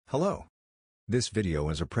Hello. This video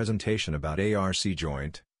is a presentation about ARC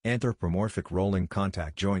joint, Anthropomorphic Rolling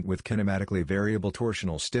Contact joint with kinematically variable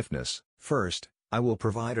torsional stiffness. First, I will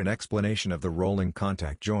provide an explanation of the rolling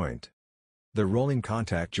contact joint. The rolling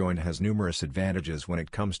contact joint has numerous advantages when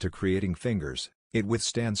it comes to creating fingers. It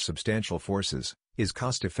withstands substantial forces, is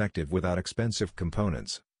cost-effective without expensive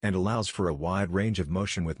components, and allows for a wide range of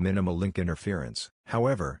motion with minimal link interference.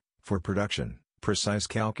 However, for production, precise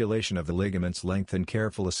calculation of the ligament's length and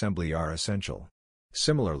careful assembly are essential.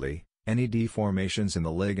 Similarly, any deformations in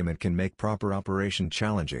the ligament can make proper operation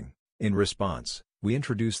challenging. In response, we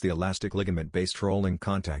introduce the elastic ligament-based rolling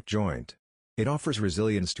contact joint. It offers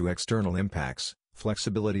resilience to external impacts,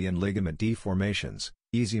 flexibility in ligament deformations,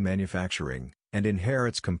 easy manufacturing, and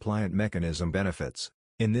inherits compliant mechanism benefits.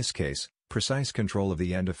 In this case, precise control of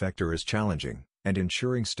the end effector is challenging, and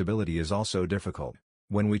ensuring stability is also difficult.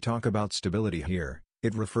 When we talk about stability here,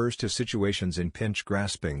 it refers to situations in pinch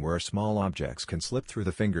grasping where small objects can slip through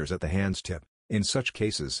the fingers at the hand's tip. In such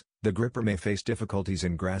cases, the gripper may face difficulties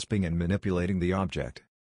in grasping and manipulating the object.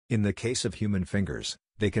 In the case of human fingers,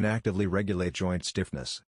 they can actively regulate joint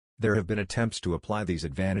stiffness. There have been attempts to apply these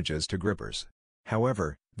advantages to grippers.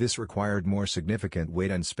 However, this required more significant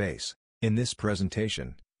weight and space. In this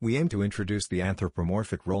presentation, we aim to introduce the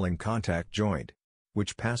anthropomorphic rolling contact joint,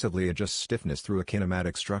 which passively adjusts stiffness through a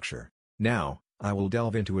kinematic structure. Now, I will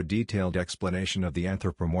delve into a detailed explanation of the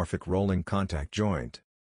anthropomorphic rolling contact joint.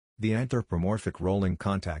 The anthropomorphic rolling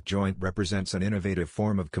contact joint represents an innovative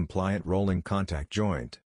form of compliant rolling contact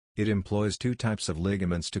joint. It employs two types of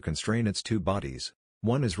ligaments to constrain its two bodies.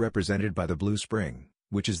 One is represented by the blue spring,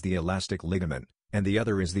 which is the elastic ligament, and the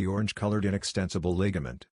other is the orange-colored inextensible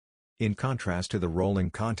ligament. In contrast to the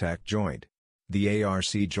rolling contact joint, the ARC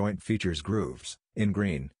joint features grooves, in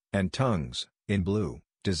green, and tongues, in blue,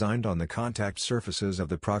 designed on the contact surfaces of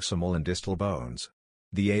the proximal and distal bones.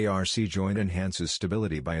 The ARC joint enhances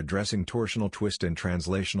stability by addressing torsional twist and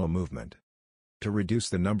translational movement. To reduce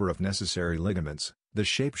the number of necessary ligaments, the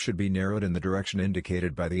shape should be narrowed in the direction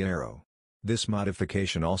indicated by the arrow. This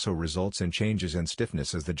modification also results in changes in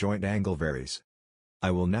stiffness as the joint angle varies. I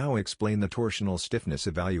will now explain the torsional stiffness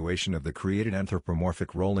evaluation of the created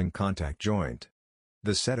anthropomorphic rolling contact joint.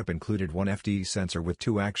 The setup included one FD sensor with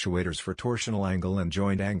two actuators for torsional angle and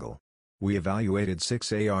joint angle. We evaluated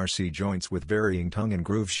 6 ARC joints with varying tongue and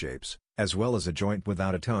groove shapes, as well as a joint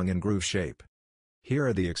without a tongue and groove shape. Here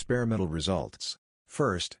are the experimental results.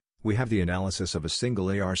 First, we have the analysis of a single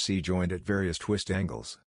ARC joint at various twist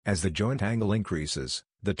angles. As the joint angle increases,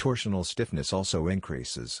 the torsional stiffness also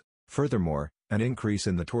increases. Furthermore, an increase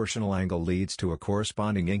in the torsional angle leads to a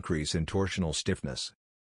corresponding increase in torsional stiffness.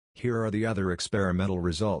 Here are the other experimental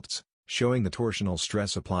results, showing the torsional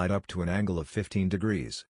stress applied up to an angle of 15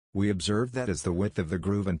 degrees. We observed that as the width of the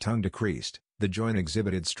groove and tongue decreased, the joint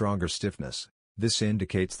exhibited stronger stiffness. This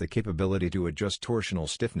indicates the capability to adjust torsional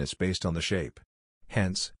stiffness based on the shape.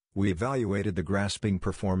 Hence, we evaluated the grasping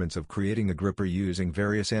performance of creating a gripper using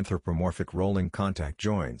various anthropomorphic rolling contact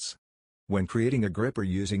joints. When creating a gripper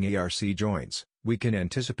using ARC joints, we can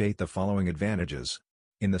anticipate the following advantages.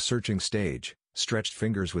 In the searching stage, stretched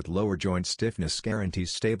fingers with lower joint stiffness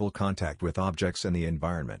guarantees stable contact with objects and the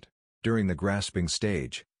environment. During the grasping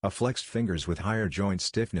stage, a flexed fingers with higher joint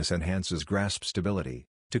stiffness enhances grasp stability.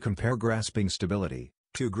 To compare grasping stability,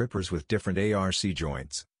 two grippers with different ARC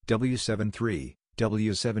joints, W73,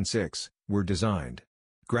 W76, were designed.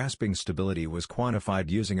 Grasping stability was quantified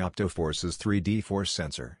using OptoForce's 3D force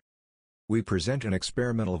sensor. We present an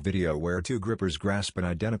experimental video where two grippers grasp an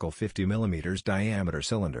identical 50 mm diameter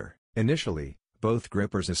cylinder. Initially, both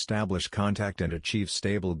grippers establish contact and achieve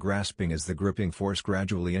stable grasping as the gripping force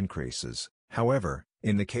gradually increases. However,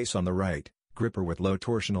 in the case on the right, gripper with low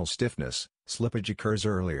torsional stiffness, slippage occurs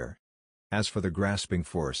earlier. As for the grasping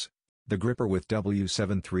force, the gripper with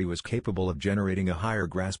W73 was capable of generating a higher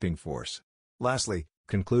grasping force. Lastly,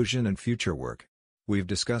 conclusion and future work. We've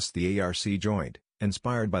discussed the ARC joint,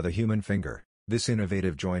 inspired by the human finger. This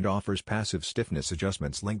innovative joint offers passive stiffness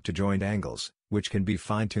adjustments linked to joint angles, which can be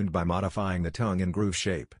fine-tuned by modifying the tongue and groove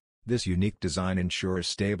shape. This unique design ensures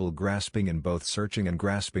stable grasping in both searching and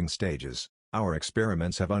grasping stages. Our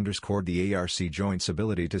experiments have underscored the ARC joint's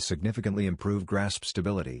ability to significantly improve grasp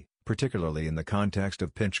stability, particularly in the context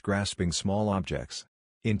of pinch grasping small objects.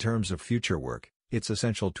 In terms of future work, it's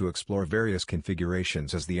essential to explore various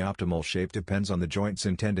configurations as the optimal shape depends on the joint's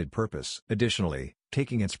intended purpose. Additionally,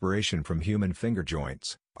 taking inspiration from human finger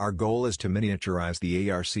joints, our goal is to miniaturize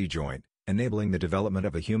the ARC joint, enabling the development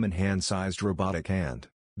of a human hand-sized robotic hand.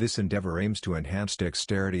 This endeavor aims to enhance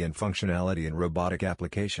dexterity and functionality in robotic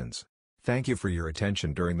applications. Thank you for your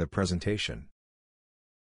attention during the presentation.